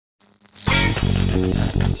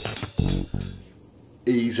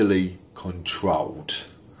Easily controlled.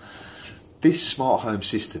 This smart home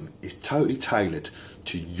system is totally tailored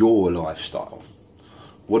to your lifestyle.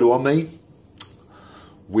 What do I mean?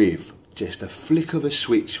 With just a flick of a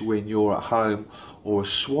switch when you're at home, or a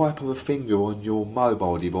swipe of a finger on your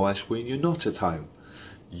mobile device when you're not at home,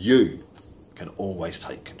 you can always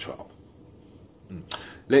take control.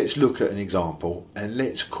 Let's look at an example, and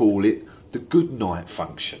let's call it the good night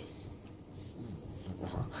function.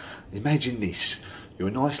 Imagine this.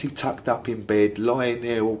 You're nicely tucked up in bed, lying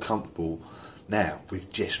there all comfortable. Now,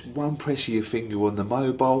 with just one press of your finger on the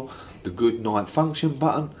mobile, the good night function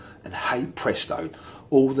button, and hey presto,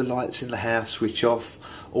 all the lights in the house switch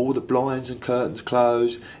off, all the blinds and curtains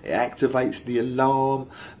close, it activates the alarm,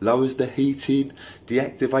 lowers the heating,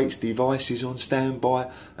 deactivates devices on standby,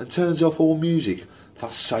 and turns off all music,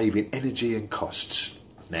 thus saving energy and costs.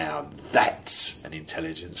 Now that's an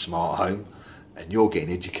intelligent smart home, and you're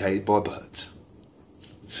getting educated by birds.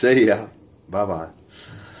 See ya. Bye bye.